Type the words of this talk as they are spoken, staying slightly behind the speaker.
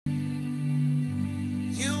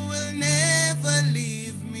never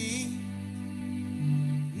leave me.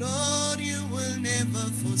 Lord, you will never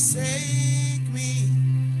forsake me.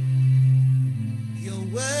 Your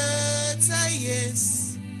words are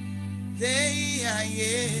yes, they are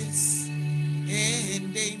yes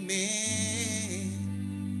and amen.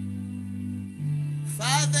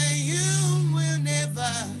 Father, you will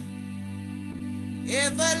never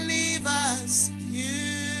ever leave us,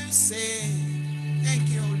 you said. Thank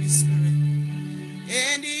you, Holy Spirit.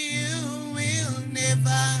 And you will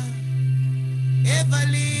never ever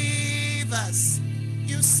leave us,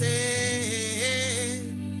 you said.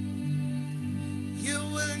 You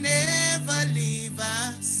will never leave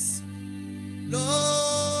us.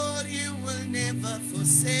 Lord, you will never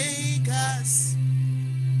forsake us.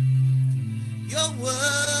 Your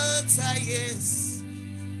words are yes,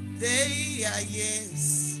 they are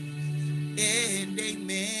yes and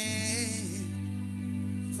amen.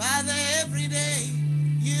 Father, every day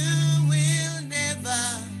you will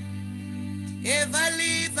never ever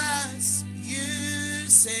leave us, you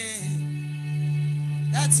say.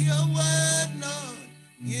 That's your word, Lord.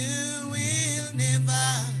 You will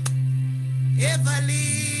never ever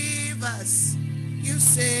leave us, you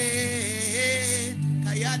said.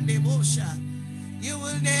 Kayande Bosha, you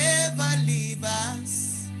will never leave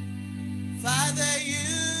us. Father,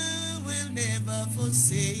 you will never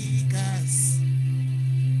forsake us.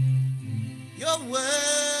 Your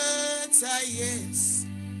words are yes,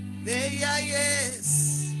 they are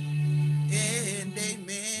yes and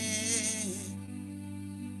amen.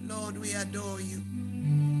 Lord, we adore you.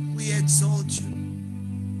 We exalt you,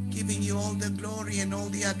 giving you all the glory and all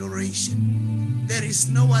the adoration. There is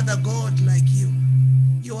no other God like you.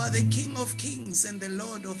 You are the King of kings and the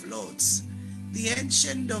Lord of lords, the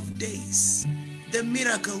Ancient of days, the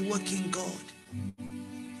miracle-working God,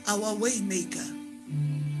 our way maker.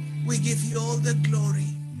 We give you all the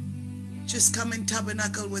glory. Just come and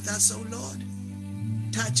tabernacle with us, oh Lord.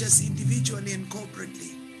 Touch us individually and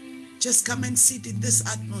corporately. Just come and sit in this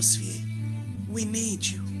atmosphere. We need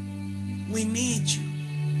you. We need you.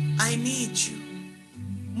 I need you.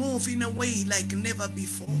 Move in a way like never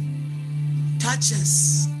before. Touch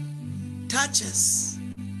us,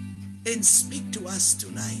 and speak to us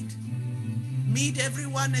tonight. Meet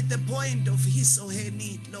everyone at the point of his or her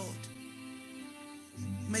need, Lord.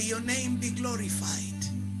 May your name be glorified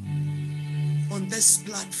on this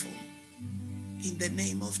platform in the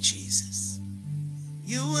name of Jesus.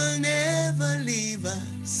 You will never leave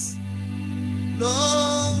us,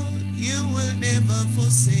 Lord. You will never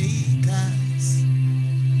forsake us.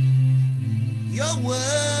 Your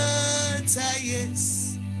words are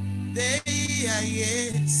yes, they are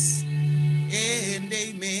yes and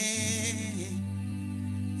amen.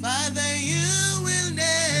 Father, you will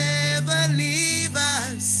never leave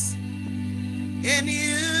us, and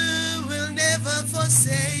you will never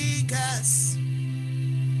forsake us.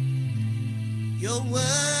 Your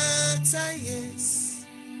words are yes,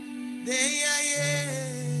 they are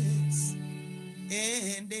yes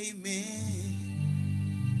and amen.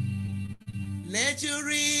 Let your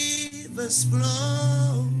rivers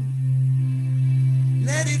flow.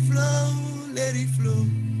 Let it flow, let it flow.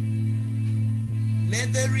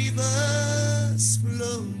 Let the rivers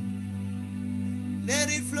flow. Let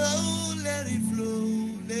it flow, let it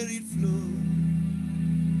flow, let it flow.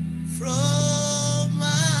 From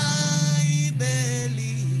my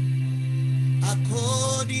belly,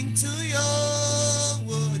 according to your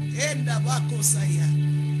word.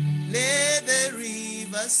 Let the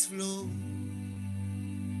rivers flow.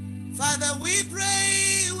 Father, we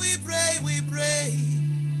pray, we pray, we pray.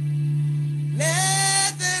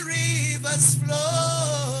 Let the rivers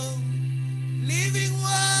flow. Living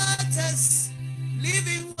waters,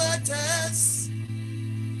 living waters.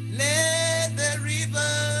 Let the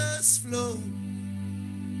rivers flow.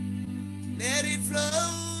 Let it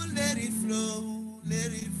flow, let it flow,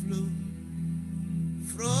 let it flow.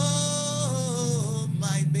 From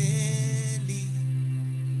my belly,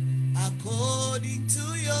 according to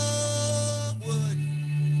your word,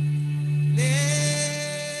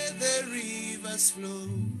 let the rivers flow.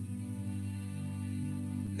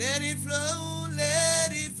 Let it flow,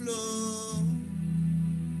 let it flow,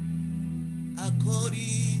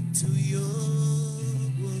 according to your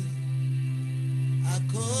word,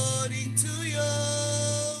 according to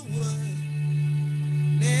your word,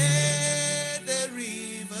 let the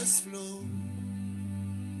rivers flow.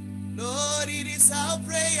 Lord, it is our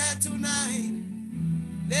prayer tonight.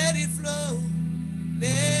 Let it flow.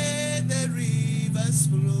 Let the rivers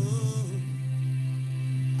flow.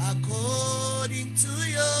 According to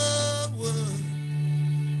your word.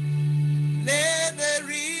 Let the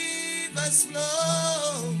rivers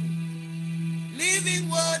flow. living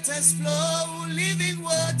waters flow, living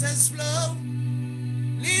waters flow,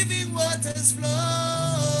 living waters flow,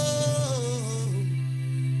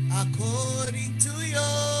 according to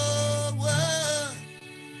your word.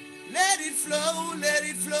 Let it flow, let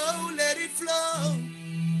it flow, let it flow,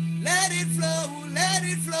 let it flow, let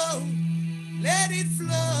it flow, let it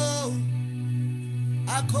flow,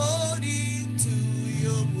 according to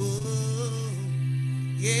your word.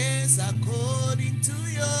 Yes, according to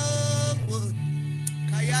your word.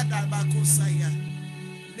 Kayada Bakosaya.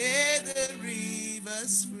 Let the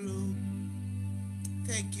rivers flow.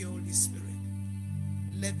 Thank you, Holy Spirit.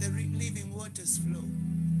 Let the living waters flow.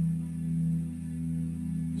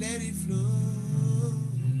 Let it flow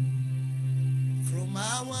from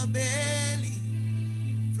our belly,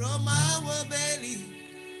 from our belly.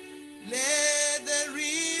 Let the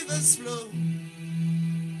rivers flow.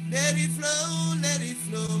 Let it flow, let it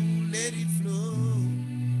flow, let it flow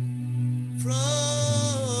from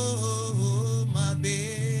my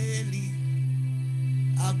belly,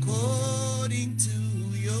 according to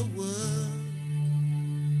your word.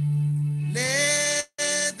 Let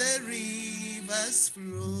the rivers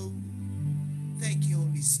flow. Thank you,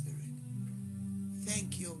 Holy Spirit.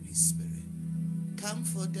 Thank you, Holy Spirit.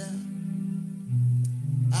 Comforter,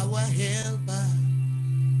 our helper.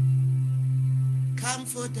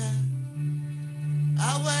 Comforter,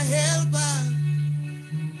 our helper.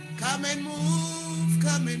 Come and move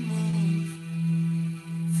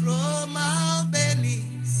from our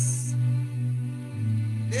bellies.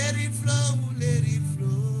 Let it flow,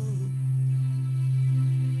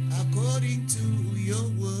 according to your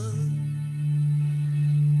word.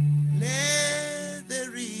 Let the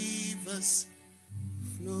rivers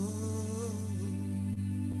flow.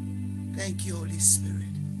 Thank you, Holy Spirit.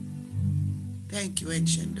 Thank you,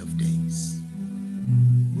 Ancient of Days.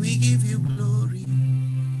 We give you glory.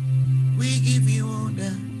 We give you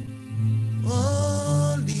honor.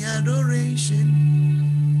 All the adoration.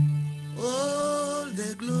 All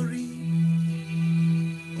the glory.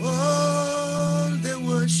 All the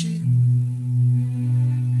worship.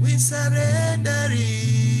 We surrender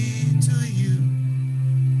it to you.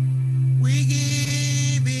 We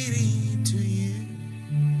give it to you.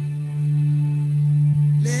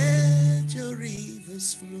 Let your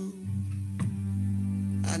rivers flow.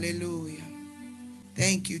 Hallelujah.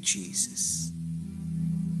 Thank you, Jesus.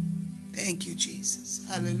 Thank you, Jesus.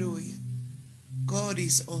 Hallelujah. God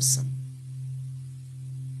is awesome.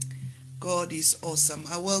 God is awesome.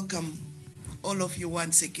 I welcome all of you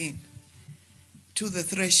once again to the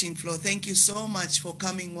threshing floor. Thank you so much for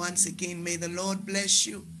coming once again. May the Lord bless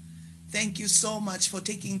you. Thank you so much for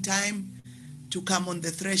taking time to come on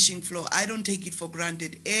the threshing floor. I don't take it for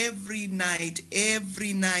granted. Every night,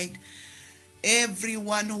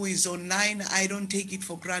 everyone who is online, I don't take it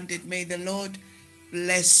for granted. May the Lord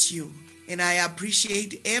bless you. And I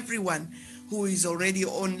appreciate everyone who is already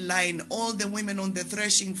online, all the women on the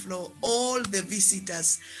threshing floor, all the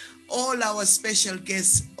visitors, all our special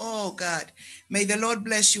guests. Oh God, may the Lord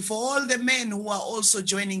bless you. For all the men who are also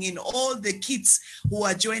joining in, all the kids who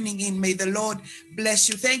are joining in, may the Lord bless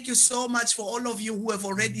you. Thank you so much for all of you who have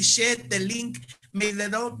already shared the link. May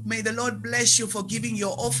the Lord bless you for giving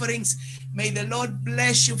your offerings. May the Lord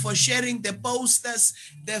bless you for sharing the posters,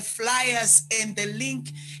 the flyers, and the link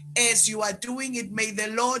as you are doing it. May the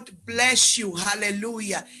Lord bless you.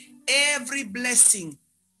 Hallelujah. Every blessing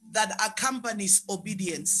that accompanies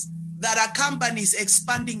obedience, that accompanies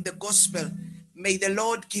expanding the gospel, may the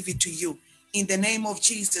Lord give it to you. In the name of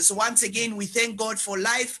Jesus. Once again, we thank God for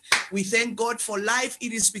life. We thank God for life.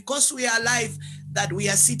 It is because we are alive that we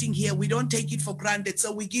are sitting here. We don't take it for granted.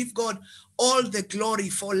 So we give God all the glory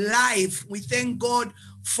for life. We thank God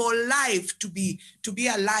for life, to be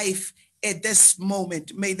alive at this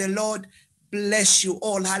moment. May the Lord bless you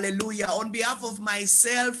all. Hallelujah. On behalf of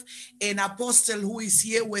myself and Apostle who is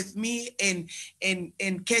here with me and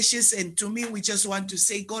Cassius and to me, we just want to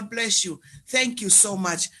say God bless you. Thank you so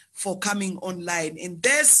much for coming online. And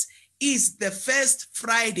this is the first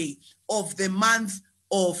Friday of the month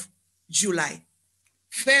of July.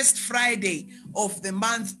 First Friday of the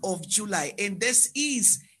month of July. And this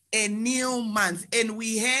is a new month. And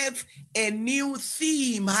we have a new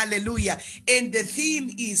theme. Hallelujah. And the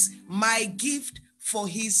theme is my gift for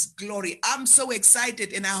his glory. I'm so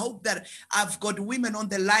excited, and I hope that I've got women on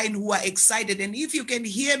the line who are excited. And if you can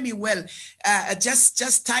hear me well,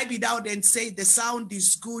 just type it out and say the sound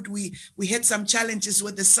is good. We had some challenges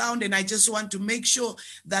with the sound, and I just want to make sure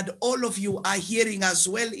that all of you are hearing as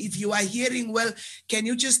well. If you are hearing well, can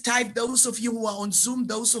you just type, those of you who are on Zoom,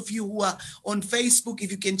 those of you who are on Facebook,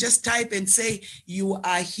 if you can just type and say you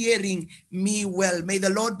are hearing me well. May the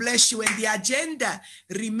Lord bless you. And the agenda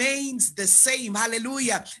remains the same.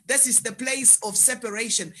 Hallelujah. This is the place of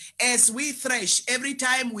separation. As we thresh, every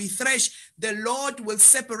time we thresh, the Lord will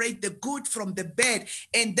separate the good from the bad.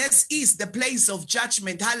 And this is the place of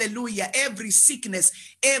judgment. Hallelujah. Every sickness,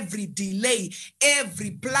 every delay,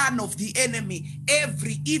 every plan of the enemy,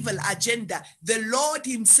 every evil agenda, the Lord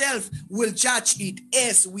himself will judge it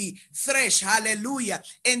as we thresh. Hallelujah.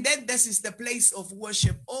 And then this is the place of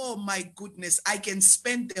worship. Oh my goodness. I can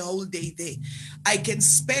spend the whole day there. I can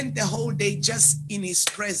spend the whole day just in his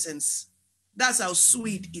presence. That's how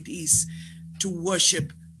sweet it is to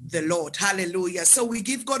worship the Lord. Hallelujah. So we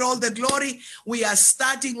give God all the glory. We are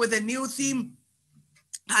starting with a new theme.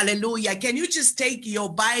 Hallelujah. Can you just take your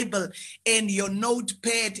Bible and your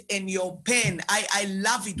notepad and your pen? I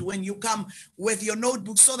love it when you come with your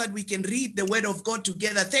notebook so that we can read the word of God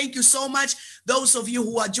together. Thank you so much. Those of you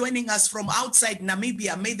who are joining us from outside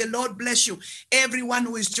Namibia, may the Lord bless you. Everyone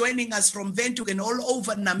who is joining us from Windhoek and all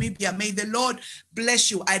over Namibia, may the Lord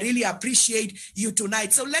bless you. I really appreciate you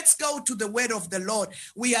tonight. So let's go to the word of the Lord.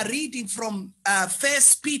 We are reading from 1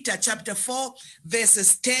 Peter chapter 4,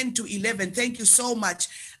 verses 10 to 11. Thank you so much.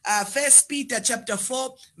 1 Peter chapter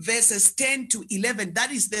 4, verses 10 to 11.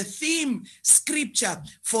 That is the theme scripture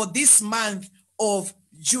for this month of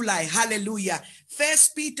July. Hallelujah. 1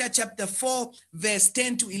 Peter chapter 4, verse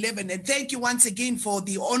 10 to 11. And thank you once again for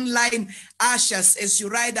the online ushers as you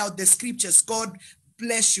write out the scriptures. God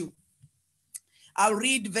bless you. I'll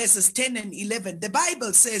read verses 10 and 11. The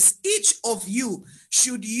Bible says, each of you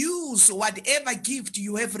should use whatever gift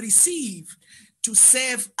you have received to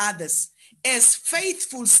serve others as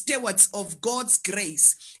faithful stewards of God's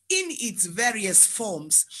grace in its various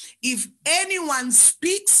forms. If anyone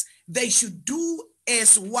speaks, they should do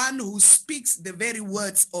as one who speaks the very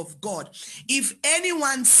words of God. If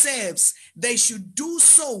anyone serves, they should do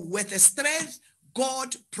so with the strength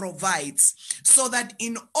God provides, so that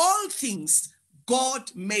in all things God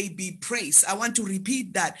may be praised. I want to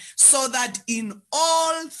repeat that. So that in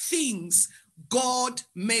all things God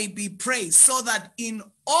may be praised. So that in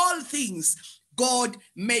all things God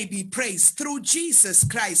may be praised through Jesus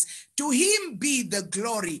Christ. To him be the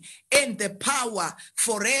glory and the power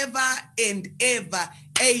forever and ever.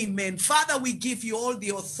 Amen. Father, we give you all the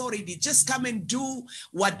authority. Just come and do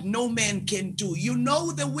what no man can do. You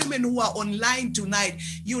know the women who are online tonight.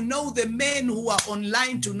 You know the men who are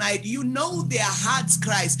online tonight. You know their hearts'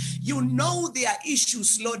 cries. You know their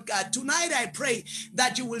issues, Lord God. Tonight I pray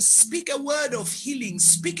that you will speak a word of healing,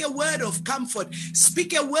 speak a word of comfort,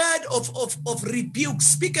 speak a word of rebuke,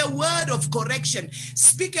 speak a word of correction,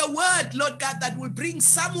 speak a word, Lord God, that will bring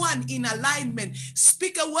someone in alignment.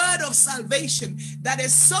 Speak a word of salvation, that a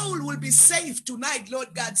soul will be saved tonight,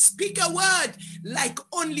 Lord God. Speak a word like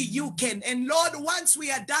only you can. And Lord, once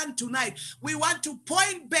we are done tonight, we want to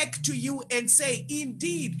point back to you and say,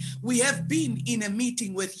 indeed, we have been in a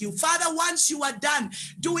meeting with you. Father, once you are done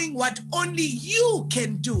doing what only you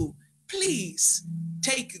can do, please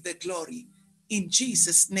take the glory. In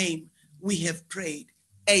Jesus' name we have prayed.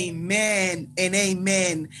 Amen and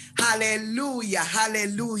amen. Hallelujah.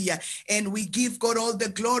 Hallelujah. And we give God all the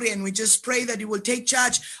glory, and we just pray that he will take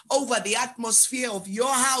charge over the atmosphere of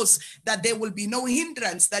your house, that there will be no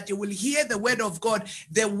hindrance, that you will hear the word of God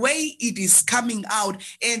the way it is coming out,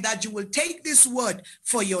 and that you will take this word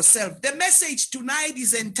for yourself. The message tonight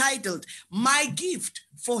is entitled, My Gift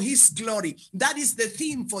for His Glory. That is the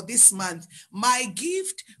theme for this month. My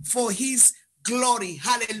gift for His glory.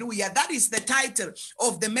 Hallelujah. That is the title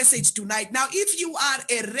of the message tonight. Now, if you are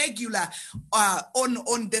a regular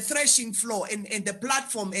on the threshing floor and the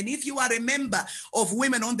platform, and if you are a member of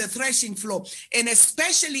Women on the Threshing Floor, and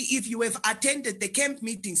especially if you have attended the camp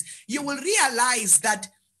meetings, you will realize that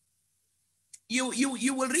you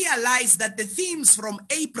will realize that the themes from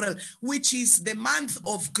April, which is the month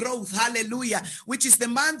of growth, hallelujah, which is the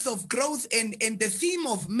month of growth, and the theme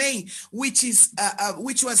of May, which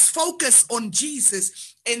was focused on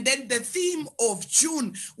Jesus, And then the theme of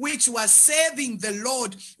June, which was serving the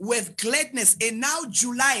Lord with gladness. And now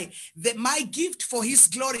July, my gift for his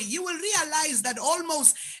glory. You will realize that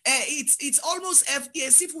almost it's almost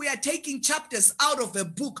as if we are taking chapters out of a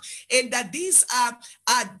book, and that these are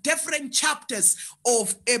different chapters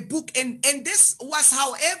of a book. And this was,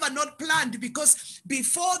 however, not planned, because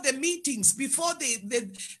before the meetings, before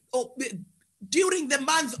during the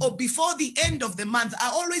month or before the end of the month,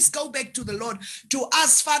 I always go back to the Lord to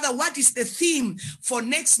ask, Father, what is the theme for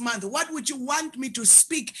next month? What would you want me to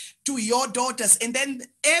speak to your daughters? And then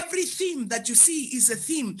every theme that you see is a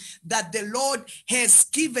theme that the Lord has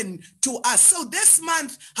given to us. So this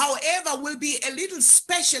month, however, will be a little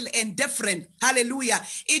special and different. Hallelujah.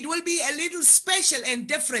 It will be a little special and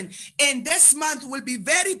different. And this month will be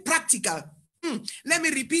very practical. Let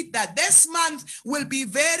me repeat that. This month will be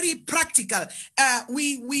very practical.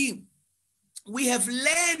 We have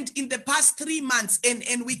learned in the past 3 months,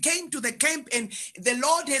 and we came to the camp, and the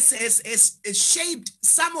Lord has shaped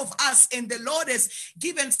some of us, and the Lord has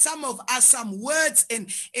given some of us some words,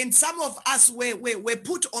 and some of us were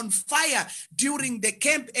put on fire during the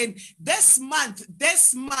camp. And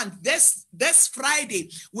this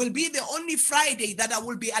Friday will be the only Friday that I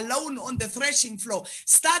will be alone on the threshing floor.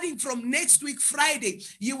 Starting from next week Friday,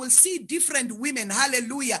 you will see different women,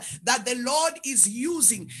 hallelujah, that the Lord is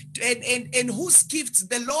using, and whose gifts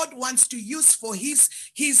the Lord wants to use for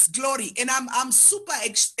his glory. And I'm super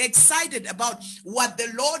excited about what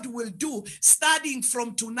the Lord will do starting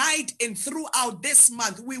from tonight and throughout this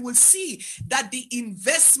month. We will see that the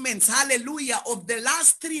investments, hallelujah, of the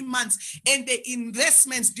last 3 months and the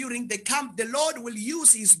investments during the camp, the Lord will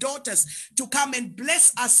use his daughters to come and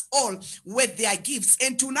bless us all with their gifts.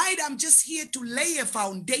 And tonight I'm just here to lay a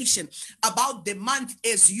foundation about the month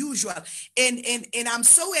as usual. And I'm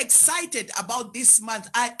so excited about this month.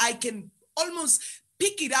 I can almost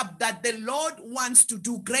pick it up that the Lord wants to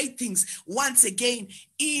do great things once again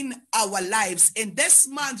in our lives. And this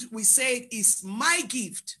month we say is my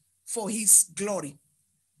gift for his glory.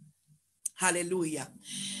 Hallelujah.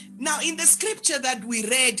 Now, in the scripture that we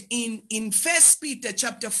read in 1 Peter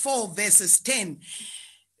chapter 4, verses 10,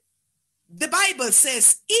 the Bible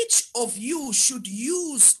says, each of you should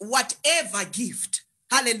use whatever gift.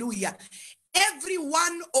 Hallelujah. Every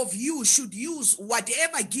one of you should use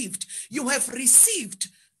whatever gift you have received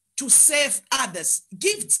to serve others.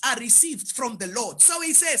 Gifts are received from the Lord. So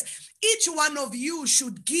he says, each one of you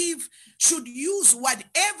should use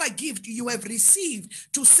whatever gift you have received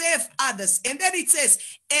to serve others. And then it says,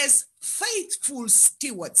 as faithful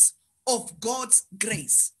stewards of God's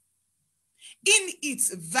grace in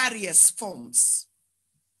its various forms.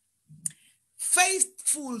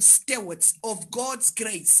 Faithful stewards of God's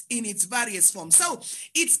grace in its various forms. So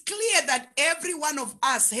it's clear that every one of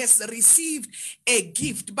us has received a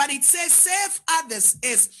gift, but it says serve others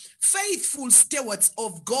as faithful stewards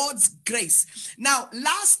of God's grace. Now,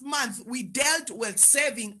 last month we dealt with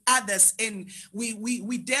serving others, and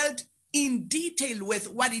we dealt in detail with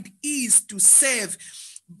what it is to serve.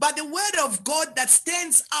 But the word of God that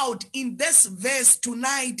stands out in this verse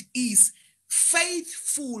tonight is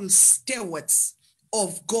faithful stewards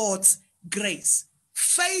of God's grace.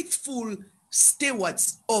 Faithful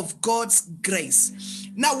stewards of God's grace.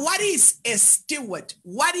 Now, what is a steward?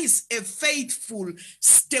 What is a faithful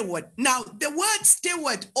steward? Now, the word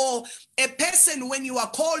steward, or a person, when you are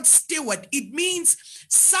called steward, it means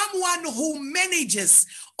someone who manages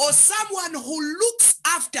or someone who looks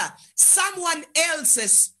after someone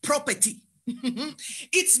else's property.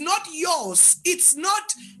 It's not yours. It's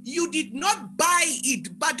not, you did not buy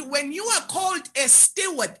it. But when you are called a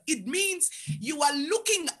steward, it means you are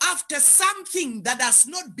looking after something that does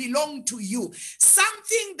not belong to you,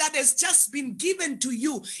 something that has just been given to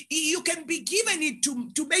you. You can be given it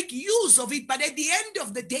to make use of it, but at the end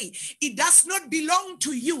of the day, it does not belong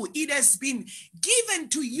to you. It has been given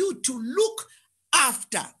to you to look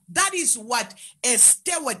after. That is what a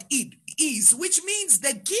steward is, which means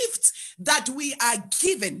the gifts that we are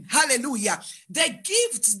given, hallelujah, the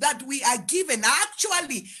gifts that we are given are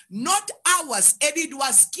actually not ours, and it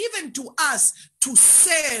was given to us to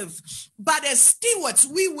serve. But as stewards,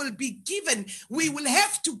 we will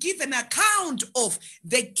have to give an account of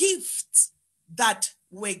the gifts that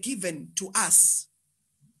were given to us.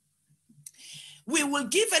 We will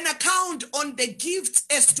give an account on the gifts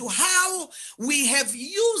as to how we have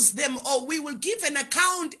used them, or we will give an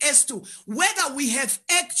account as to whether we have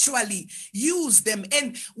actually used them.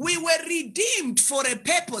 And we were redeemed for a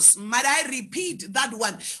purpose. Might I repeat that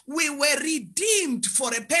one? We were redeemed for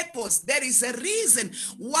a purpose. There is a reason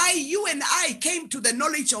why you and I came to the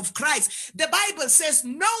knowledge of Christ. The Bible says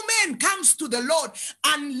no man comes to the Lord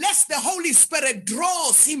unless the Holy Spirit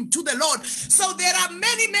draws him to the Lord. So there are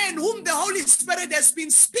many men whom the Holy Spirit has been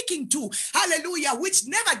speaking to, hallelujah, which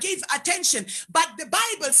never gave attention. But the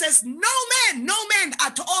Bible says no man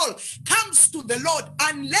at all comes to the Lord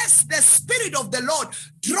unless the Spirit of the Lord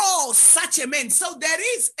draws such a man. So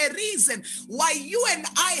there is a reason why you and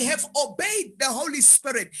I have obeyed the Holy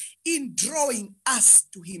Spirit in drawing us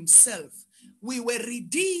to himself. We were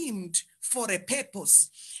redeemed for a purpose,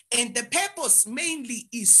 and the purpose mainly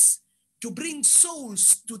is to bring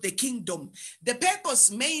souls to the kingdom. The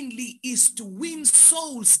purpose mainly is to win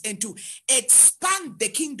souls and to expand the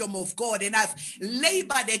kingdom of God. And I've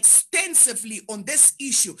labored extensively on this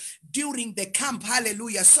issue during the camp.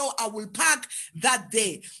 Hallelujah. So I will park that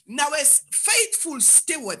there. Now, as faithful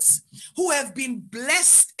stewards who have been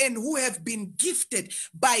blessed and who have been gifted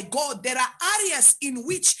by God, there are areas in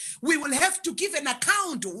which we will have to give an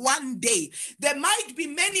account one day. There might be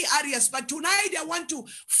many areas, but tonight I want to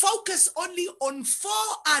focus only on 4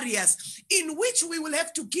 areas in which we will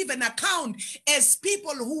have to give an account as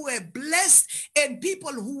people who were blessed and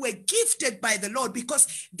people who were gifted by the Lord,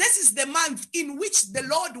 because this is the month in which the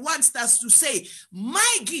Lord wants us to say,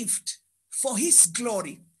 my gift for his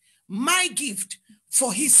glory, my gift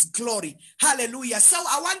for his glory. Hallelujah. So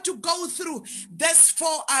I want to go through these 4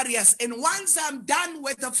 areas. And once I'm done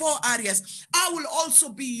with the 4 areas, I will also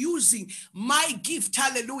be using my gift,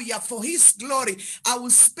 hallelujah, for his glory. I will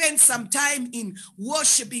spend some time in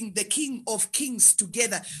worshiping the King of Kings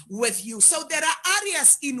together with you. So there are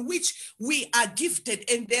areas in which we are gifted,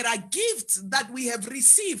 and there are gifts that we have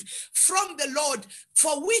received from the Lord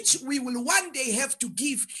for which we will one day have to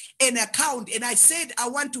give an account. And I said I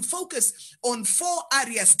want to focus on 4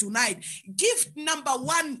 areas tonight. Gift number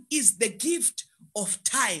 1 is the gift of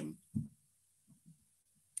time.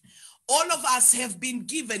 All of us have been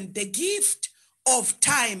given the gift of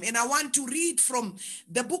time. And I want to read from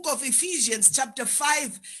the book of Ephesians chapter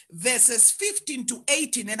 5 verses 15 to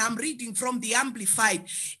 18. And I'm reading from the Amplified.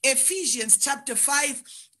 Ephesians chapter 5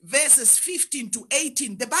 verses 15 to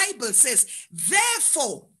 18. The Bible says,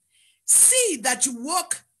 therefore, see that you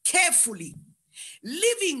walk carefully,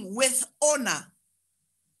 living with honor,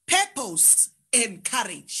 purpose, and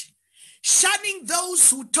courage, shunning those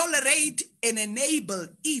who tolerate and enable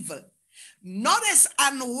evil, not as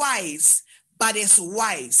unwise, but as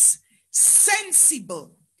wise,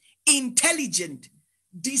 sensible, intelligent,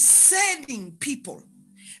 discerning people.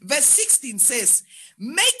 Verse 16 says,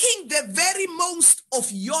 making the very most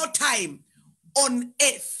of your time on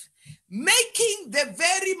earth, making the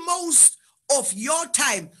very most of your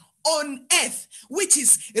time on earth, which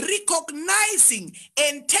is recognizing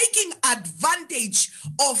and taking advantage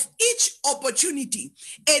of each opportunity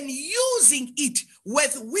and using it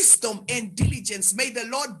with wisdom and diligence. May the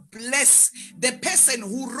Lord bless the person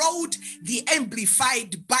who wrote the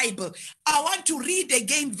Amplified Bible. I want to read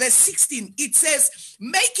again verse 16. It says,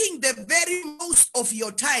 making the very most of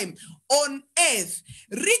your time on earth,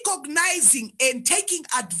 recognizing and taking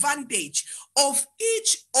advantage of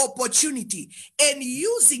each opportunity and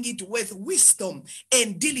using it with wisdom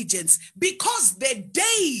and diligence, because the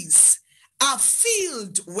days are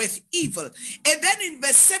filled with evil. And then in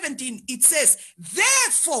verse 17, it says,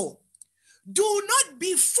 therefore, do not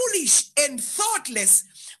be foolish and thoughtless,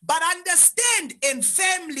 but understand and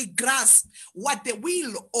firmly grasp what the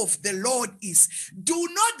will of the Lord is. Do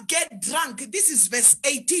not get drunk. This is verse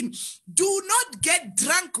 18. Do not get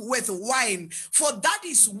drunk with wine, for that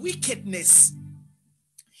is wickedness.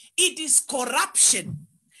 It is corruption.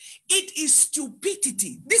 It is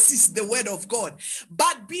stupidity. This is the word of God.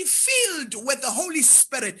 But be filled with the Holy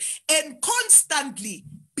Spirit and constantly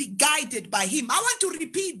be guided by him. I want to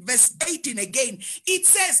repeat verse 18 again. It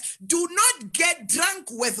says, do not get drunk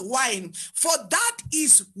with wine, for that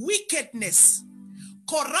is wickedness,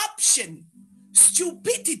 corruption,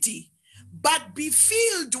 stupidity, but be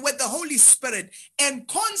filled with the Holy Spirit and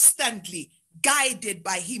constantly guided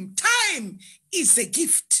by him. Time is a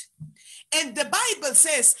gift. And the Bible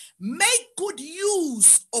says, make good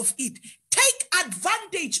use of it. Take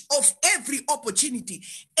advantage of every opportunity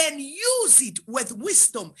and use it with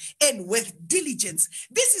wisdom and with diligence.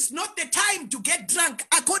 This is not the time to get drunk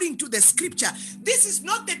according to the scripture. This is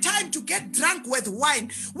not the time to get drunk with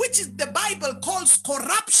wine, which is the Bible calls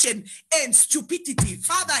corruption and stupidity.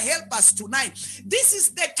 Father, help us tonight. This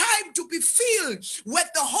is the time to be filled with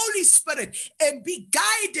the Holy Spirit and be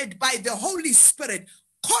guided by the Holy Spirit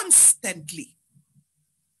constantly.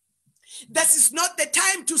 This is not the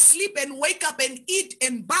time to sleep and wake up and eat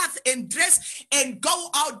and bath and dress and go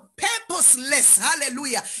out purposeless.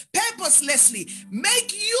 Hallelujah. Purposelessly.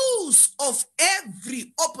 Make use of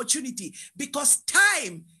every opportunity because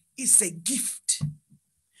time is a gift.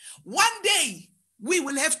 One day we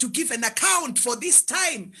will have to give an account for this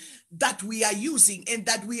time that we are using and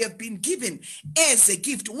that we have been given as a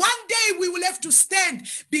gift. One day we will have to stand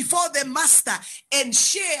before the Master and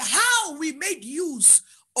share how we made use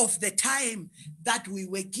of the time that we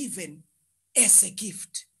were given as a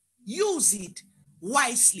gift. Use it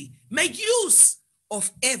wisely. Make use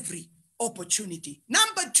of every opportunity.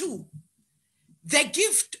 Number 2, the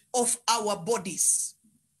gift of our bodies.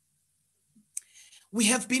 We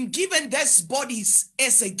have been given these bodies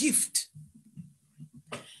as a gift.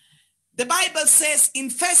 The Bible says in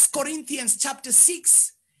 1 Corinthians chapter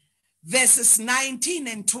 6, verses 19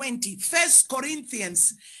 and 20. 1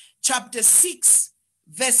 Corinthians chapter 6,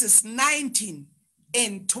 verses 19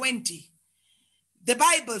 and 20. The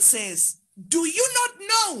Bible says, do you not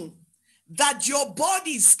know that your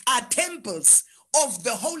bodies are temples of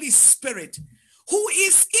the Holy Spirit, who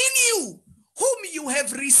is in you, whom you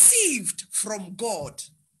have received from God?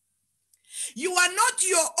 You are not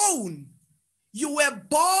your own. You were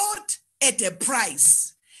bought at a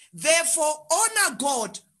price. Therefore, honor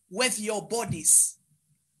God with your bodies.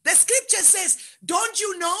 The scripture says, don't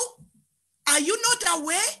you know? Are you not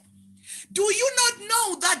aware? Do you not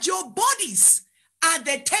know that your bodies are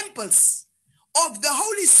the temples of the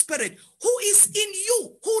Holy Spirit, who is in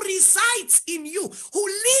you, who resides in you, who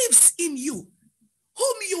lives in you,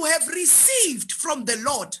 whom you have received from the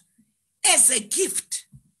Lord as a gift?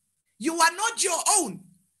 You are not your own.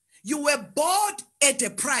 You were bought at a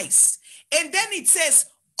price. And then it says,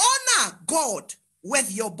 honor God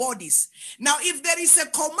with your bodies. Now, if there is a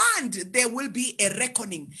command, there will be a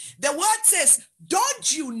reckoning. The word says,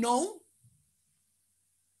 don't you know?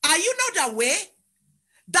 Are you not aware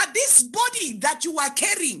that this body that you are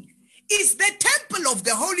carrying is the temple of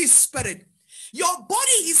the Holy Spirit? Your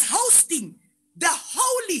body is hosting the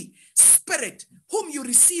Holy Spirit, whom you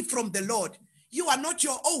receive from the Lord. You are not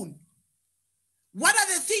your own. What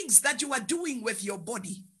are the things that you are doing with your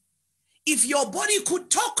body? If your body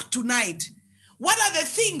could talk tonight, what are the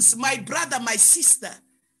things, my brother, my sister,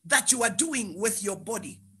 that you are doing with your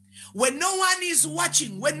body? When no one is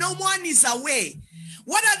watching, when no one is aware,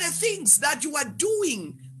 what are the things that you are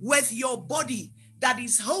doing with your body that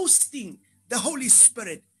is hosting the Holy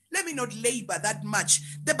Spirit? Let me not labor that much.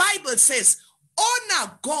 The Bible says,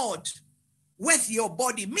 honor God with your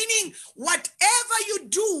body, meaning whatever you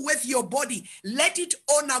do with your body, let it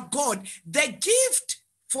honor God, the gift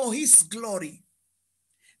for his glory.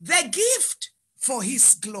 The gift for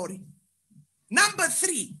his glory. Number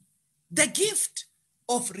 3, the gift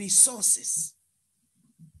of resources.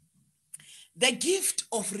 The gift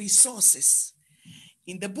of resources.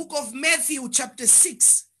 In the book of Matthew chapter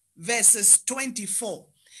 6, verses 24.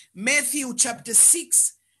 Matthew chapter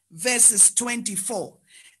 6, verses 24.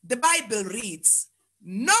 The Bible reads,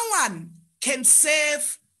 no one can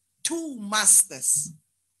serve 2 masters,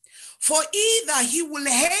 for either he will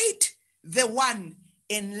hate the one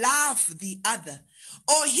and love the other,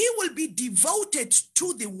 or he will be devoted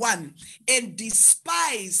to the one and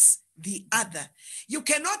despise the other. You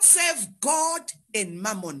cannot serve God and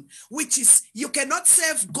mammon, which is, you cannot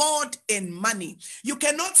serve God and money. You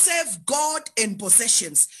cannot serve God and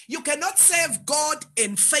possessions. You cannot serve God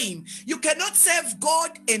and fame. You cannot serve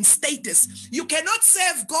God and status. You cannot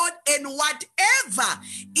serve God and whatever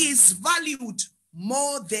is valued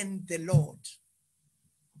more than the Lord.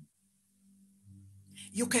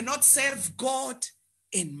 You cannot serve God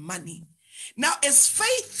and money. Now, as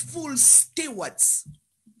faithful stewards,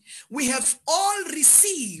 we have all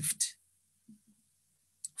received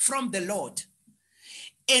from the Lord.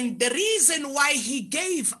 And the reason why he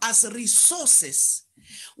gave us resources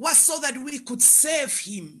was so that we could serve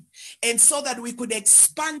him and so that we could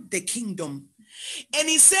expand the kingdom. And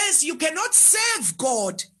he says you cannot serve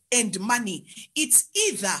God and money. It's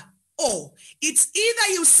either or. It's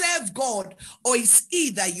either you serve God or it's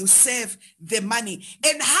either you serve the money.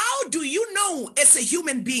 And how do you know as a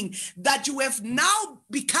human being that you have now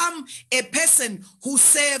become a person who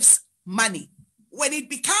serves money? when it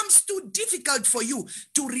becomes too difficult for you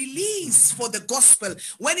to release for the gospel,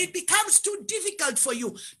 when it becomes too difficult for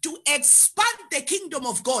you to expand the kingdom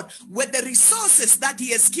of God with the resources that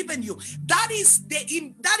he has given you, that is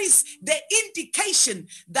the indication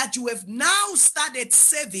that you have now started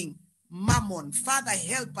serving mammon. Father,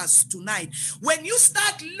 help us tonight. When you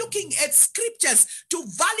start looking at scriptures to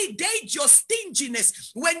validate your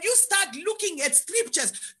stinginess, when you start looking at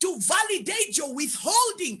scriptures to validate your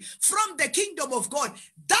withholding from the kingdom of God,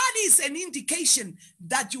 that is an indication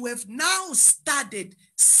that you have now started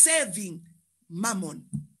serving mammon.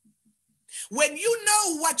 When you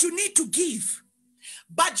know what you need to give,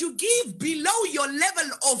 but you give below your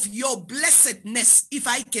level of your blessedness, if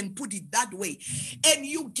I can put it that way, and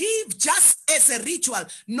you give just as a ritual,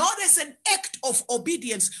 not as an act of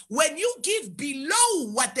obedience, when you give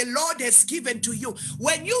below what the Lord has given to you,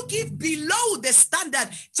 when you give below the standard,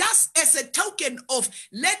 just as a token of,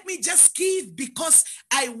 let me just give because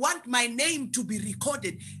I want my name to be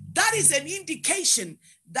recorded, that is an indication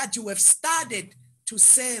that you have started to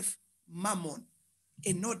serve mammon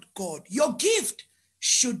and not God. Your gift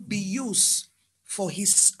should be used for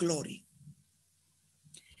his glory.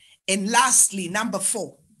 And lastly, number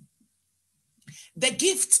 4, the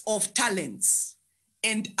gifts of talents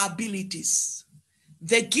and abilities.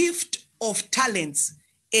 The gift of talents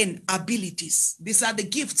and abilities. These are the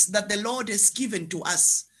gifts that the Lord has given to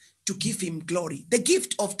us to give him glory. The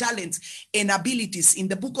gift of talents and abilities in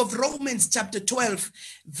the book of Romans chapter 12,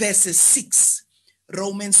 verses 6.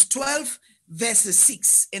 Romans 12, verses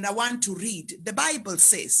 6, and I want to read. The Bible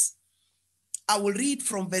says, I will read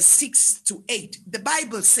from verse 6 to 8. The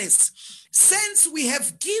Bible says, since we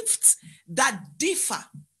have gifts that differ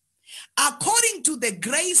according to the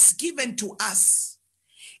grace given to us,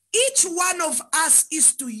 each one of us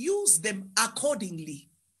is to use them accordingly.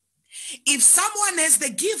 If someone has the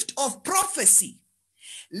gift of prophecy,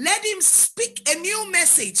 let him speak a new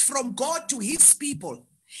message from God to his people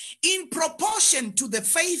in proportion to the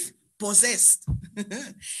faith possessed.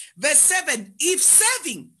 Verse 7, if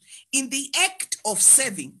serving in the act of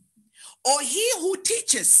serving, or he who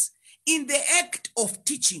teaches in the act of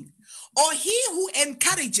teaching, or he who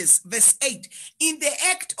encourages, verse 8, in the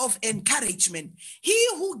act of encouragement, he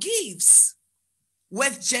who gives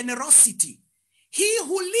with generosity, he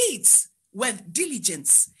who leads with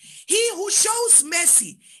diligence, he who shows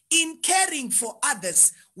mercy in caring for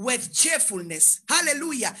others with cheerfulness.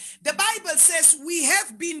 Hallelujah. The Bible says we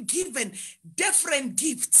have been given different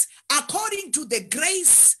gifts according to the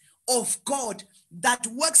grace of God that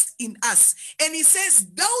works in us. And he says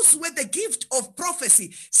those with the gift of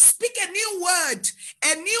prophecy speak a new word,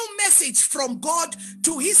 a new message from God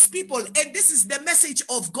to his people. And this is the message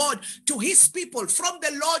of God to his people from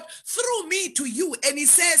the Lord through me to you. And he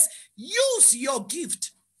says, use your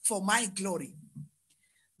gift for my glory.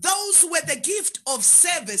 Those with the gift of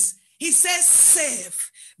service, he says, serve.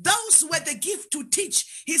 Those with the gift to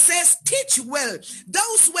teach, he says, teach well.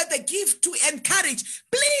 Those with the gift to encourage,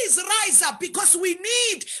 please rise up, because we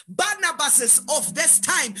need Barnabases of this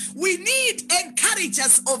time. We need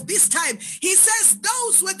encouragers of this time. He says,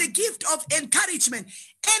 those with the gift of encouragement,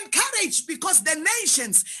 encourage, because the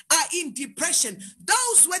nations are in depression.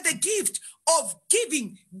 Those with the gift of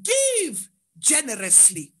giving, give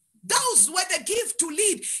generously. Those with the gift to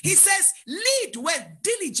lead, he says, lead with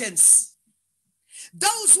diligence.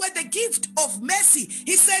 Those with the gift of mercy,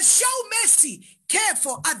 he says, show mercy, care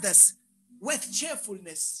for others with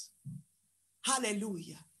cheerfulness.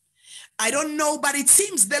 Hallelujah. I don't know, but it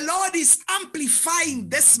seems the Lord is amplifying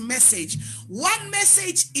this message, one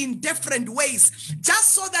message in different ways, just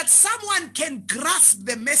so that someone can grasp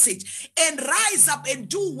the message and rise up and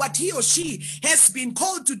do what he or she has been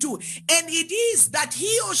called to do. And it is that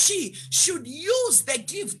he or she should use the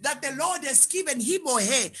gift that the Lord has given him or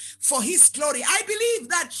her for his glory. I believe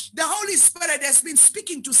that the Holy Spirit has been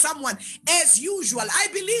speaking to someone as usual. I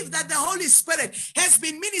believe that the Holy Spirit has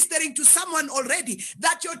been ministering to someone already,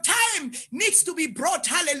 that your time needs to be brought,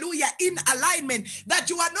 hallelujah, in alignment, that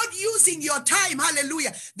you are not using your time,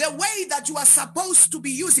 hallelujah, the way that you are supposed to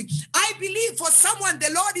be using. I believe for someone,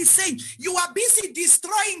 the Lord is saying, you are busy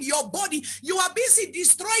destroying your body. You are busy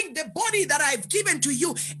destroying the body that I've given to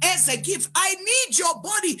you as a gift. I need your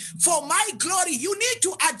body for my glory. You need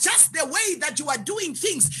to adjust the way that you are doing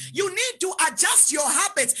things. You need to adjust your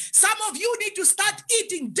habits. Some of you need to start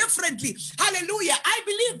eating differently. Hallelujah. I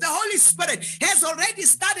believe the Holy Spirit has already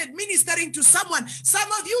started ministering to someone. Some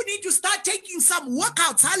of you need to start taking some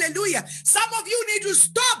workouts. Hallelujah. Some of you need to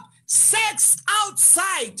stop sex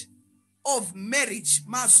outside of marriage.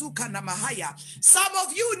 Mazuka Namahaya. Some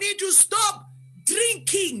of you need to stop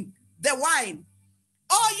drinking the wine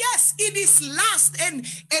Oh yes, it is lust, and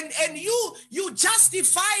you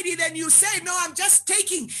justified it, and you say, no, I'm just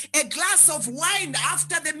taking a glass of wine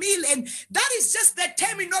after the meal, and that is just the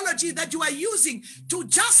terminology that you are using to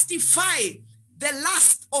justify the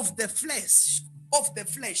lust of the flesh.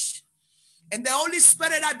 And the Holy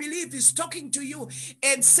Spirit, I believe, is talking to you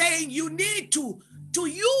and saying you need to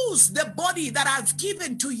use the body that I've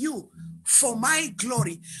given to you for my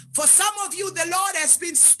glory. For some of you, the Lord has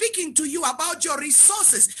been speaking to you about your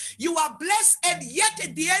resources. You are blessed, and yet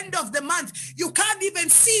at the end of the month, you can't even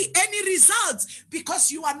see any results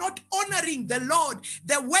because you are not honoring the Lord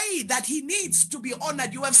the way that he needs to be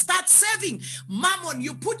honored. You have started serving mammon.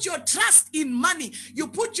 You put your trust in money. You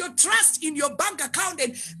put your trust in your bank account,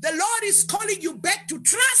 and the Lord is calling you back to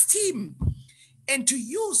trust him and to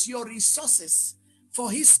use your resources for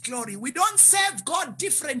his glory. We don't serve God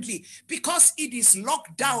differently because it is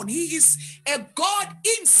locked down. He is a God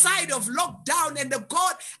inside of lockdown and a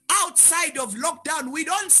God outside of lockdown. We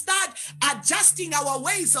don't start adjusting our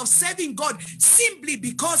ways of serving God simply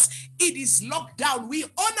because it is locked down. We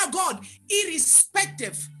honor God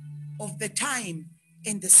irrespective of the time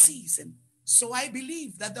and the season. So I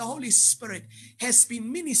believe that the Holy Spirit has been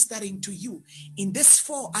ministering to you in these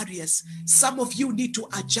 4 areas. Some of you need to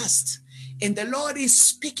adjust. And the Lord is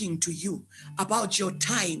speaking to you about your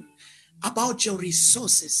time, about your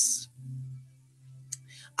resources,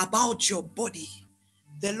 about your body.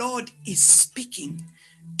 The Lord is speaking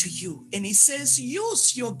to you. And he says,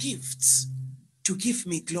 use your gifts to give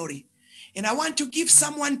me glory. And I want to give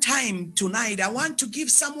someone time tonight. I want to give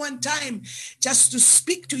someone time just to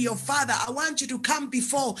speak to your Father. I want you to come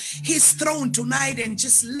before his throne tonight and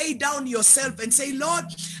just lay down yourself and say, Lord,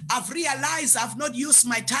 I've realized I've not used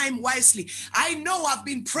my time wisely. I know I've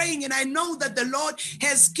been praying, and I know that the Lord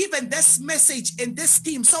has given this message and this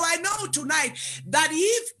team. So I know tonight that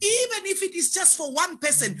even if it is just for one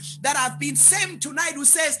person that I've been sent tonight who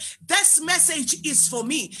says, this message is for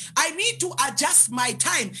me. I need to adjust my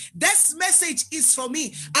time. This message is for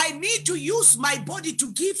me. I need to use my body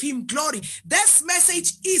to give him glory. This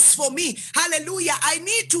message is for me. Hallelujah. I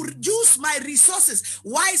need to use my resources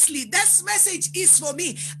wisely. This message is for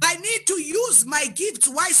me. I need to use my gifts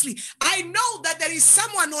wisely. I know that there is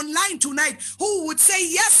someone online tonight who would say,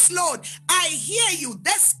 yes, Lord, I hear you.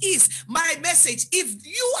 This is my message. If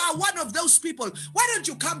you are one of those people, why don't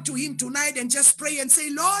you come to him tonight and just pray and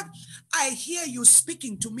say, Lord, I hear you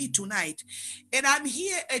speaking to me tonight, and I'm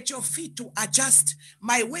here at your feet to adjust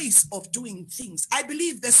my ways of doing things. I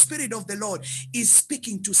believe the Spirit of the Lord is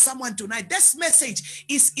speaking to someone tonight. This message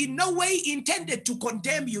is in no way intended to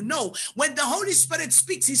condemn you. No, when the Holy Spirit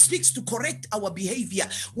speaks, he speaks to correct our behavior.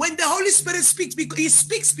 When the Holy Spirit speaks, he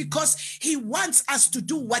speaks because he wants us to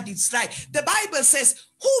do what is right. The Bible says,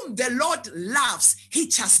 whom the Lord loves, he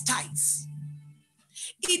chastises.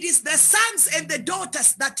 It is the sons and the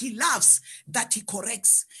daughters that he loves, that he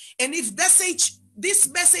corrects. And if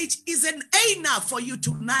this message isn't enough for you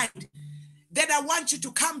tonight, then I want you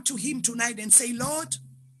to come to him tonight and say, Lord,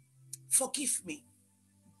 forgive me.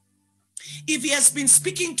 If he has been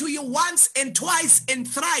speaking to you once and twice and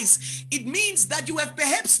thrice, it means that you have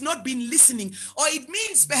perhaps not been listening, or it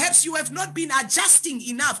means perhaps you have not been adjusting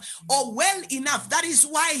enough or well enough. That is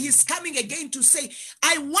why he's coming again to say,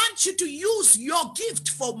 I want you to use your gift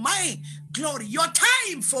for my glory, your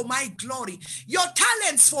time for my glory, your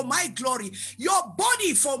talents for my glory, your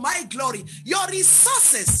body for my glory, your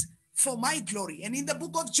resources for my glory. And in the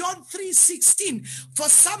book of John 3:16, for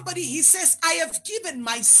somebody, he says, I have given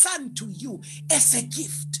my son to you as a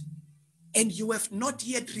gift, and you have not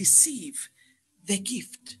yet received the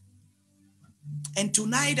gift. And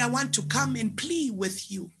tonight I want to come and plead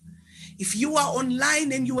with you. If you are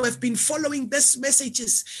online and you have been following these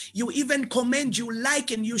messages, you even comment, you like,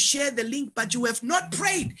 and you share the link, but you have not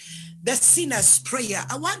prayed the sinner's prayer,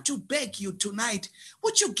 I want to beg you tonight,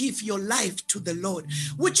 would you give your life to the Lord?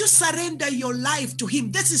 Would you surrender your life to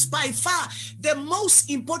him? This is by far the most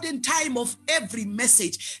important time of every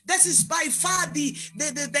message. This is by far the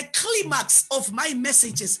climax of my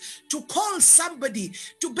messages, to call somebody,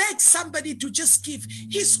 to beg somebody to just give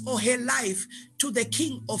his or her life to the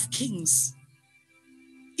King of Kings.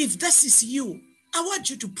 If this is you, I want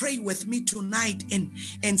you to pray with me tonight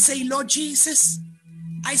and say, Lord Jesus,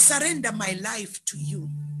 I surrender my life to you.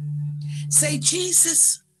 Say,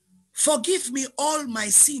 Jesus, forgive me all my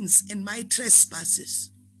sins and my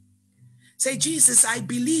trespasses. Say, Jesus, I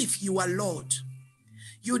believe you are Lord.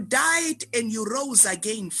 You died and you rose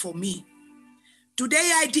again for me.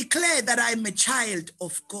 Today I declare that I am a child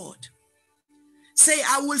of God. Say,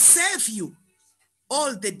 I will serve you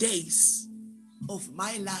all the days of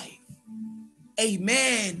my life.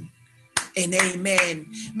 Amen and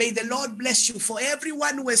amen. May the Lord bless you. For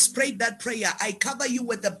everyone who has prayed that prayer, I cover you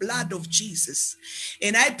with the blood of Jesus.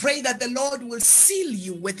 And I pray that the Lord will seal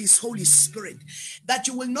you with his Holy Spirit, that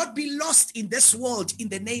you will not be lost in this world in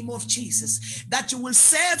the name of Jesus, that you will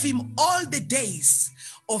serve him all the days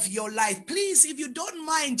of your life. Please, if you don't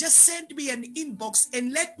mind, just send me an inbox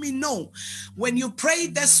and let me know when you pray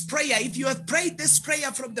this prayer. If you have prayed this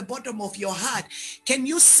prayer from the bottom of your heart, can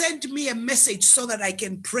you send me a message so that I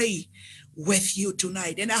can pray with you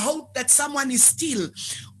tonight? And I hope that someone is still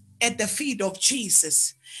at the feet of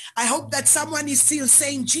Jesus. I hope that someone is still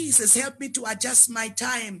saying, Jesus, help me to adjust my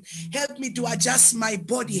time. Help me to adjust my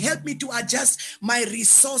body. Help me to adjust my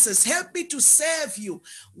resources. Help me to serve you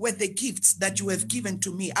with the gifts that you have given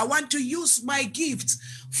to me. I want to use my gifts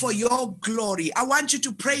for your glory. I want you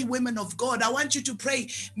to pray, women of God. I want you to pray,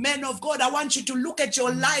 men of God. I want you to look at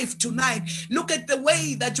your life tonight. Look at the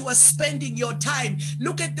way that you are spending your time.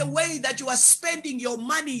 Look at the way that you are spending your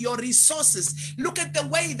money, your resources. Look at the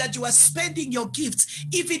way that you are spending your gifts.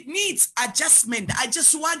 If it needs adjustment, I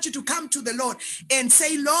just want you to come to the Lord and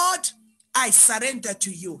say, Lord, I surrender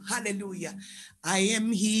to you. Hallelujah. I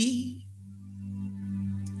am here.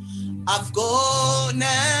 I've gone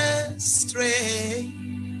astray.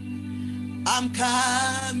 I'm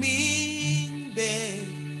coming back,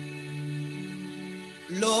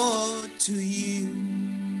 Lord, to you.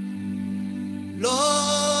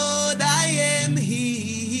 Lord, I am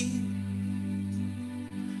here.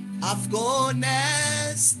 I've gone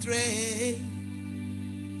astray.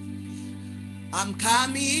 I'm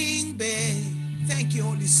coming back. Thank you,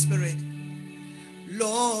 Holy Spirit.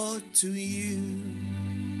 Lord, to you.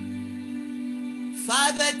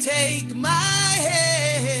 Father, take my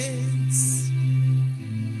hands.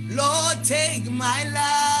 Lord, take my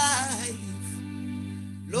life.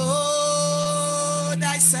 Lord,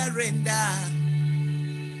 I surrender.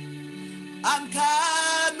 I'm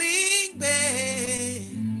coming back.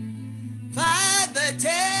 Father,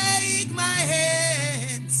 take my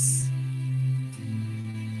hands.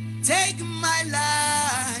 Take my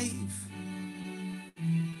life.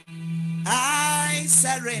 I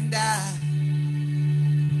surrender.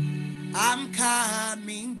 I'm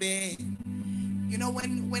coming back. You know,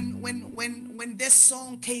 when this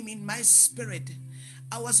song came in my spirit,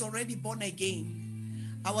 I was already born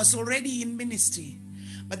again. I was already in ministry.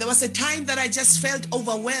 But there was a time that I just felt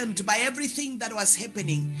overwhelmed by everything that was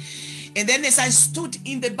happening. And then as I stood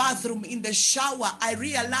in the bathroom, in the shower, I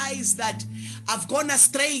realized that I've gone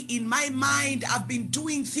astray in my mind. I've been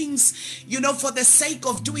doing things, you know, for the sake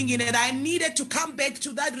of doing it. And I needed to come back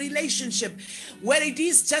to that relationship where it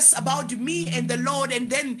is just about me and the Lord. And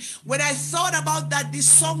then when I thought about that, this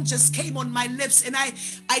song just came on my lips. And I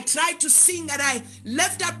tried to sing, and I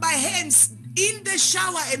lifted up my hands in the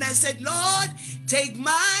shower and I said, Lord, take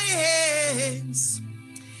my hands.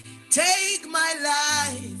 Take my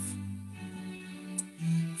life.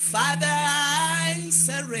 Father, I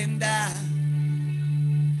surrender.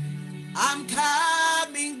 I'm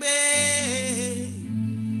coming back.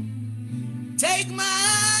 Take my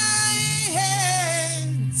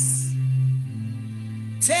hands.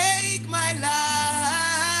 Take my life.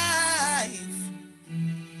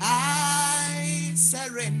 I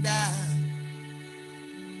surrender.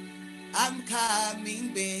 I'm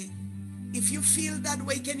coming back. If you feel that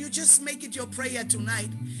way, can you just make it your prayer tonight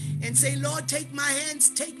and say, Lord, take my hands,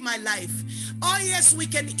 take my life. Oh yes, we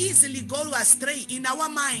can easily go astray in our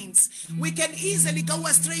minds. We can easily go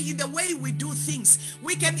astray in the way we do things.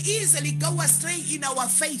 We can easily go astray in our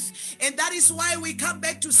faith. And that is why we come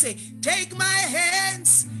back to say, take my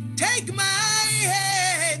hands, take my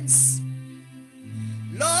hands.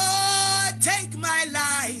 Lord, take my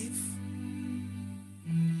life.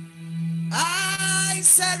 I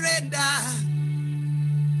surrender.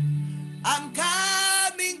 I'm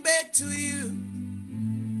coming back to you.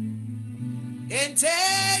 And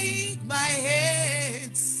take my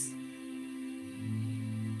hands.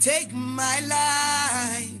 Take my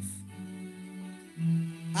life.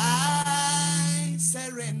 I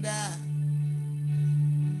surrender.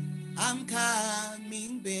 I'm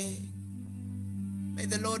coming back. May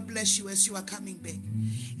the Lord bless you as you are coming back.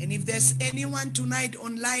 And if there's anyone tonight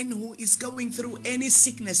online who is going through any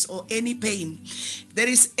sickness or any pain, there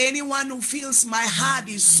is anyone who feels my heart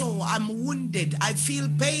is sore, I'm wounded, I feel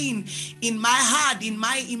pain in my heart, in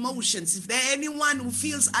my emotions. If there's anyone who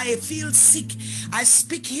feels I feel sick, I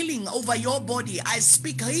speak healing over your body. I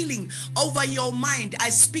speak healing over your mind. I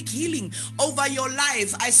speak healing over your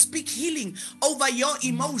life. I speak healing over your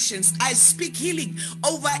emotions. I speak healing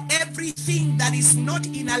over everything that is not not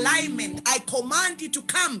in alignment, I command it to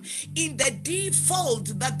come in the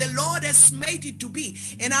default that the Lord has made it to be.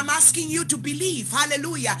 And I'm asking you to believe.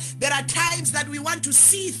 Hallelujah. There are times that we want to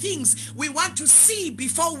see things. We want to see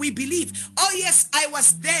before we believe. Oh yes, I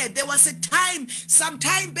was there. There was a time, some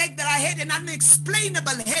time back, that I had an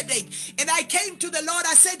unexplainable headache. And I came to the Lord.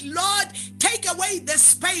 I said, Lord, take away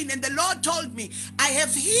this pain. And the Lord told me, I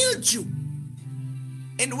have healed you.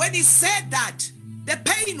 And when he said that, the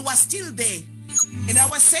pain was still there. And I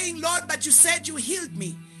was saying, Lord, but you said you healed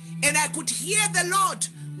me. And I could hear the Lord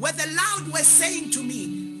where the loud was saying to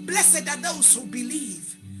me, blessed are those who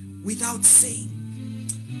believe without saying.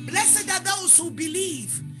 Blessed are those who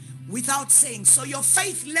believe without saying. So your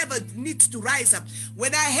faith level needs to rise up.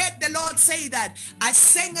 When I heard the Lord say that, I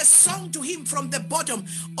sang a song to him from the bottom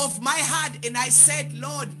of my heart. And I said,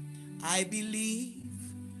 Lord, I believe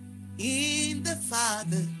in the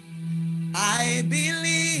Father. I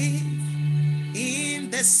believe in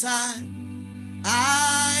the Son.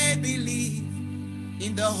 I believe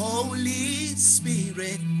in the Holy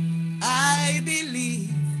Spirit. I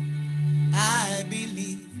believe, I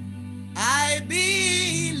believe, I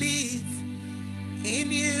believe in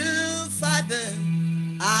you, Father.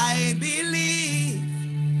 I believe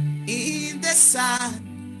in the Son.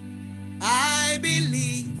 I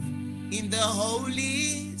believe in the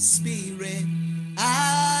Holy Spirit.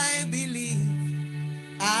 I believe,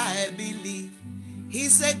 I believe.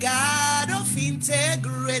 He's a God of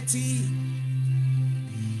integrity.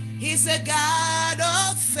 He's a God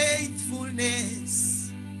of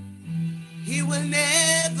faithfulness. He will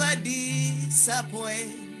never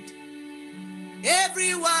disappoint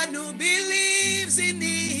everyone who believes in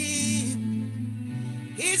him.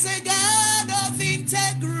 He's a God of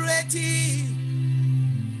integrity.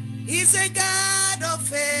 He's a God of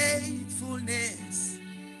faithfulness.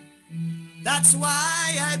 That's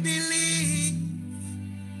why I believe.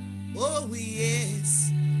 Oh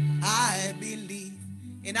yes, I believe.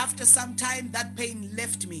 And after some time, that pain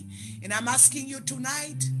left me. And I'm asking you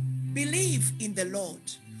tonight, believe in the Lord.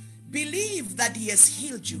 Believe that he has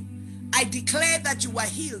healed you. I declare that you are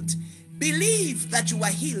healed. Believe that you are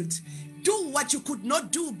healed. Do what you could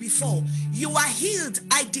not do before. You are healed.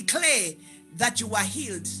 I declare that you are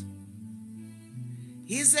healed.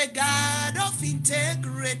 He's a God of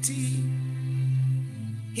integrity.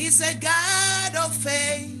 He's a God of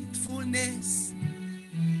faithfulness.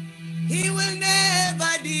 He will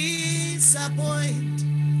never disappoint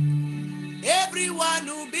everyone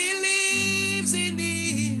who believes in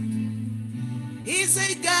him. He's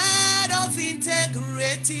a God of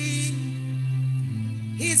integrity.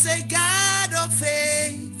 He's a God of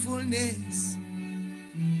faithfulness.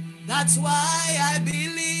 That's why I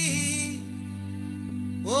believe.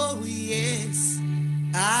 Oh yes,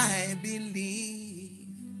 I believe.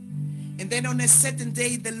 And then on a certain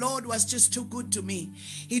day, the Lord was just too good to me.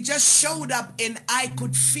 He just showed up and I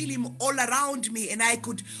could feel him all around me. And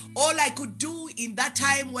all I could do in that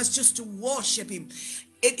time was just to worship him.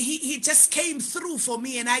 He just came through for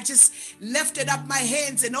me, and I just lifted up my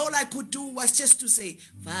hands, and all I could do was just to say,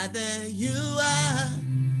 Father, you are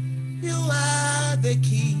the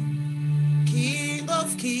King, King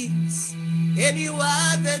of kings, and you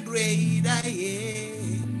are the great I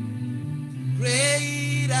am,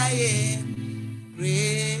 great I am,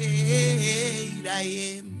 great I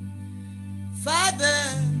am.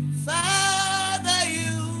 Father,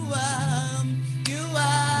 you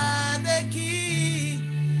are the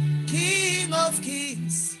King, King of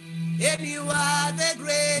kings, and you are the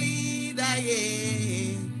great I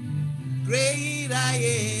am, great I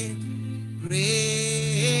am,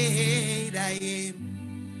 great I am.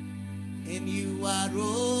 And you are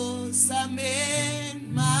awesome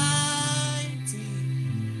and mighty,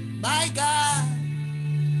 my God,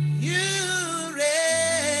 you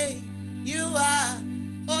reign, you are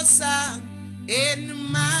awesome and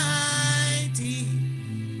mighty,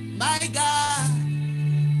 my God,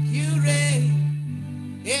 you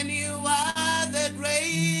reign, and you are the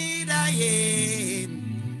great I am,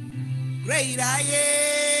 great I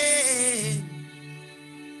am,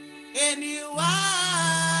 and you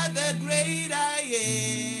are the great I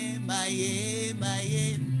am, I am, I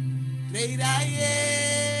am, great I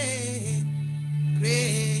am,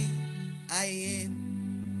 great I am.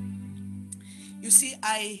 You see,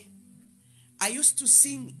 I used to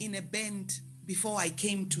sing in a band before I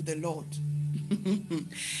came to the Lord.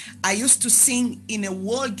 I used to sing in a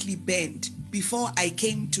worldly band before I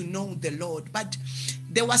came to know the Lord. But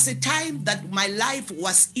there was a time that my life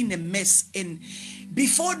was in a mess. And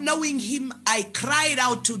before knowing him, I cried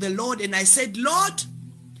out to the Lord and I said, Lord,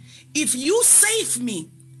 if you save me,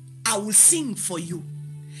 I will sing for you.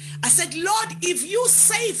 I said, Lord, if you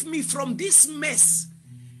save me from this mess,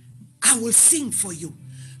 I will sing for you.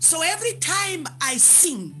 So every time I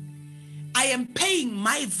sing, I am paying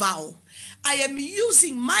my vow. I am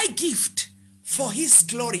using my gift for his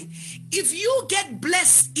glory. If you get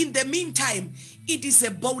blessed in the meantime, it is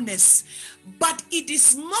a bonus. But it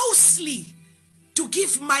is mostly to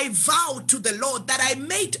give my vow to the Lord that I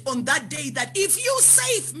made on that day, that if you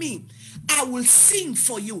save me, I will sing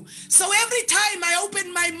for you. So every time I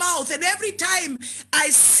open my mouth and every time I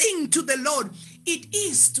sing to the Lord, it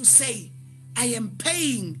is to say, I am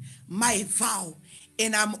paying my vow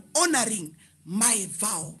and I'm honoring my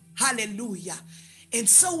vow. Hallelujah. And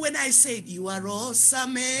so when I said, you are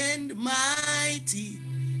awesome and mighty,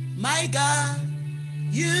 my God,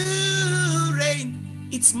 you reign.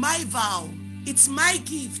 It's my vow. It's my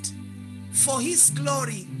gift for his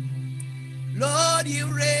glory. Lord, you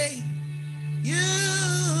reign.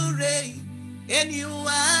 You reign. And you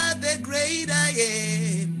are the great I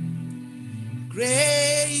am.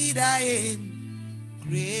 Great I am.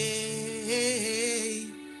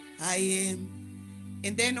 Great I am.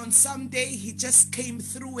 And then on some day, he just came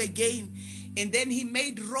through again. And then he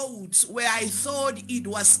made roads where I thought it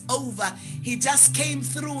was over. He just came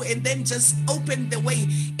through and then just opened the way.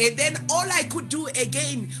 And then all I could do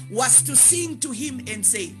again was to sing to him and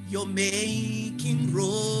say, you're making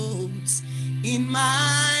roads in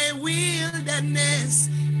my wilderness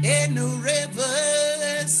and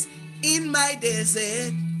rivers in my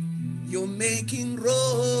desert. You're making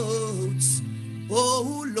roads,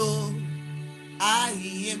 oh Lord, I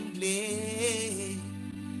am glad.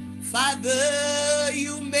 Father,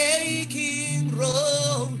 you making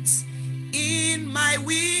roads in my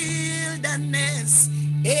wilderness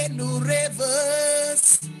and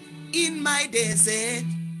rivers in my desert.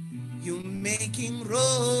 You making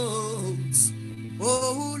roads,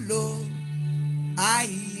 oh Lord, I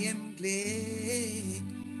am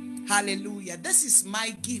glad. Hallelujah. This is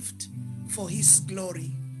my gift for his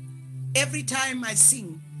glory. Every time I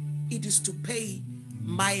sing, it is to pay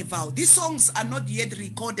my vow. These songs are not yet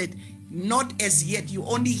recorded, not as yet. You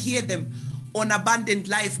only hear them on Abundant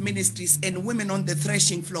Life Ministries and Women on the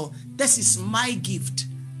Threshing Floor. This is my gift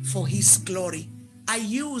for his glory. I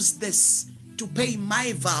use this to pay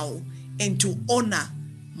my vow and to honor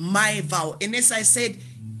my vow. And as I said,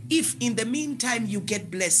 if in the meantime you get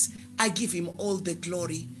blessed, I give him all the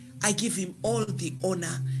glory. I give him all the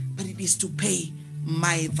honor, but it is to pay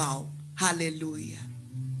my vow. Hallelujah.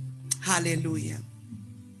 Hallelujah.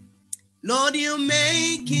 Lord, you're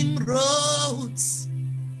making roads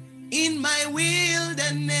in my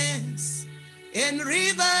wilderness and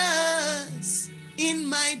rivers in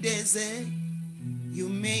my desert. You're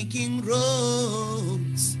making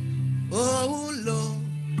roads, oh Lord,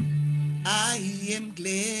 I am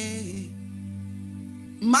glad.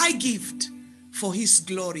 My gift for his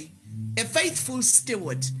glory, a faithful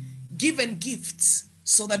steward, given gifts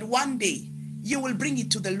so that one day you will bring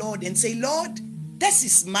it to the Lord and say, Lord, this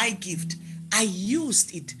is my gift. I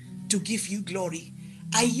used it to give you glory.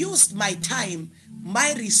 I used my time,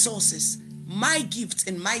 my resources, my gifts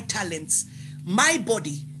and my talents, my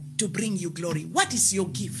body to bring you glory. What is your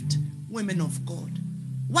gift, women of God?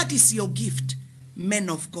 What is your gift, men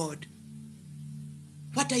of God?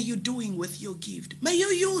 What are you doing with your gift? May you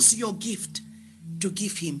use your gift to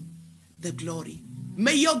give him the glory.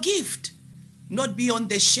 May your gift not be on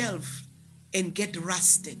the shelf and get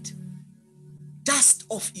rusted. Dust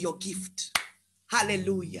off your gift.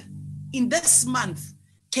 Hallelujah. In this month,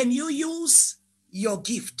 can you use your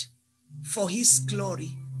gift for his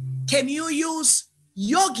glory? Can you use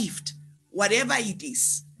your gift, whatever it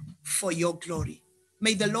is, for your glory?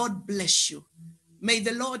 May the Lord bless you. May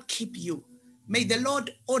the Lord keep you. May the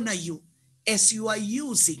Lord honor you as you are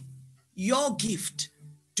using your gift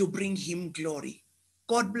to bring him glory.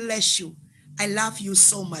 God bless you. I love you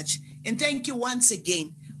so much. And thank you once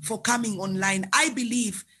again for coming online. I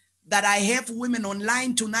believe that I have women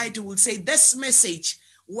online tonight who will say, this message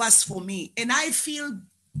was for me. And I feel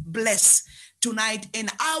blessed tonight. And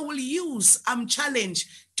I'm challenged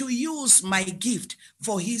to use my gift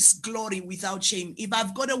for his glory without shame. If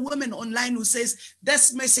I've got a woman online who says,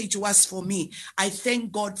 this message was for me, I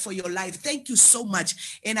thank God for your life. Thank you so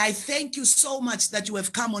much. And I thank you so much that you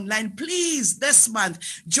have come online. Please, this month,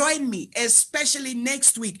 join me, especially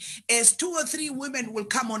next week, as 2 or 3 women will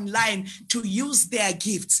come online to use their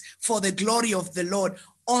gifts for the glory of the Lord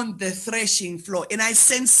on the threshing floor. And I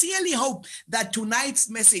sincerely hope that tonight's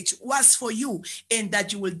message was for you and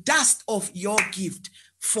that you will dust off your gift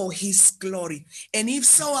for his glory. And if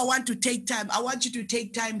so, I want to take time. I want you to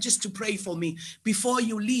take time just to pray for me before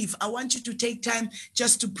you leave. I want you to take time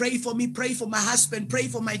just to pray for me, pray for my husband, pray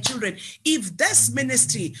for my children. If this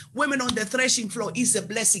ministry, Women on the Threshing Floor, is a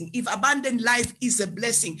blessing, if Abundant Life is a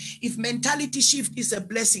blessing, if Mentality Shift is a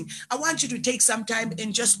blessing, I want you to take some time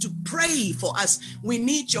and just to pray for us. We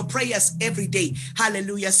need your prayers every day.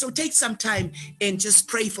 Hallelujah. So take some time and just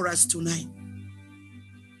pray for us tonight.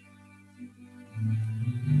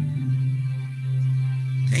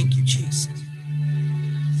 Thank you, Jesus.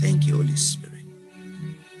 Thank you, Holy Spirit.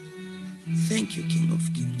 Thank you, King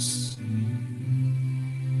of Kings.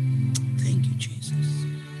 Thank you, Jesus.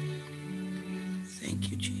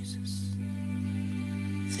 Thank you, Jesus.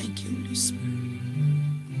 Thank you, Holy Spirit.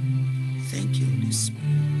 Thank you, Holy Spirit.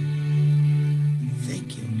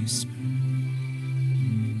 Thank you, Holy Spirit.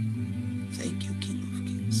 Thank you, King of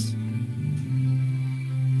Kings.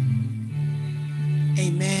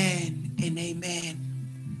 Amen and amen.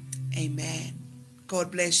 Amen.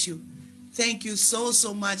 God bless you. Thank you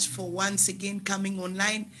so much for once again coming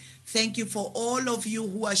online. Thank you for all of you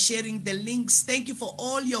who are sharing the links. Thank you for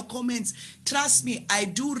all your comments. Trust me, I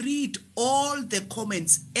do read all the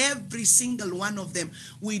comments, every single one of them.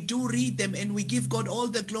 We do read them and we give God all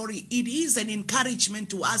the glory. It is an encouragement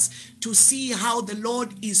to us to see how the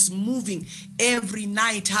Lord is moving every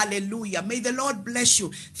night. Hallelujah. May the Lord bless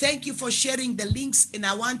you. Thank you for sharing the links. And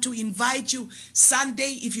I want to invite you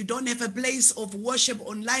Sunday, if you don't have a place of worship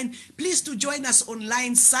online, please to join us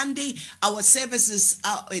online Sunday. Our services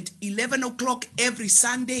are at 11 o'clock every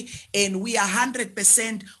Sunday, and we are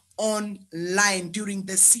 100% online during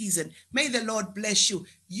the season. May the Lord bless you.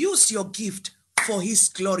 Use your gift for his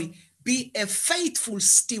glory. Be a faithful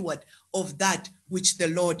steward of that which the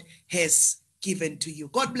Lord has given to you.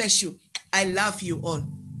 God bless you. I love you all.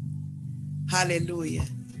 Hallelujah.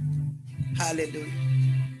 Hallelujah.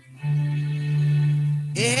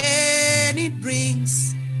 And it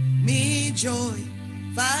brings me joy.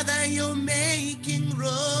 Father, you're making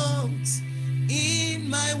roads in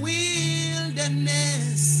my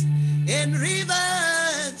wilderness and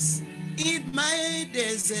rivers in my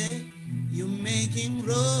desert. You're making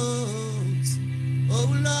roads. Oh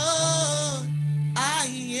Lord, I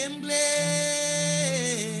am glad.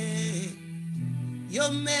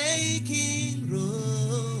 You're making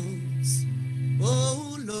roads.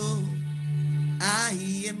 Oh Lord, I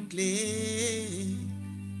am glad.